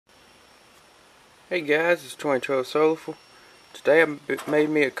Hey guys, it's 2012 Solarful. Today I made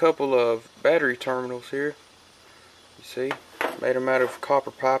me a couple of battery terminals here. You see, made them out of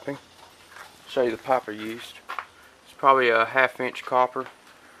copper piping. I'll show you the pipe I used. It's probably a 1/2 inch copper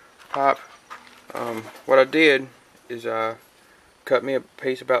pipe. What I did is I cut me a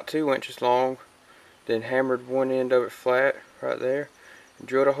piece about 2 inches long, then hammered one end of it flat right there, and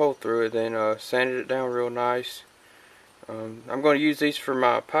drilled a hole through it, then sanded it down real nice. I'm going to use these for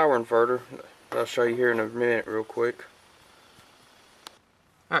my power inverter. I'll show you here in a minute real quick.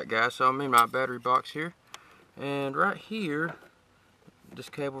 Alright guys, so I'm in my battery box here, and right here, this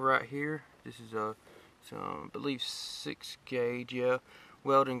cable right here, this is I believe 6 gauge, yeah,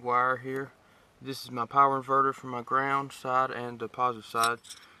 welding wire here. This is my power inverter for my ground side and the positive side.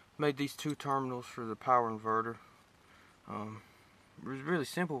 Made these two terminals for the power inverter. It was really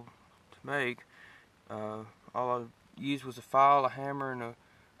simple to make. All I used was a file, a hammer, and a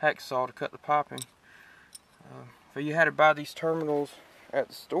hacksaw to cut the piping. If you had to buy these terminals at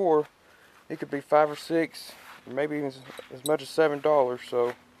the store, it could be $5 or $6, or maybe even as much as $7.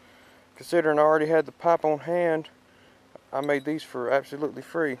 So, considering I already had the pipe on hand, I made these for absolutely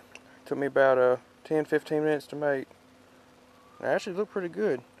free. It took me about 10-15 minutes to make. They actually look pretty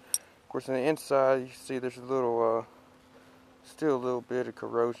good. Of course, on the inside, you can see there's a little, still a little bit of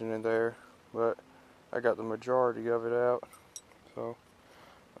corrosion in there, but I got the majority of it out. So,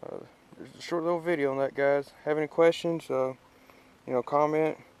 there's a short little video on that, guys. Have any questions?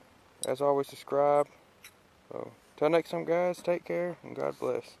 Comment. As always, subscribe. So, till next time, guys, take care and God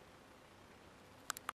bless.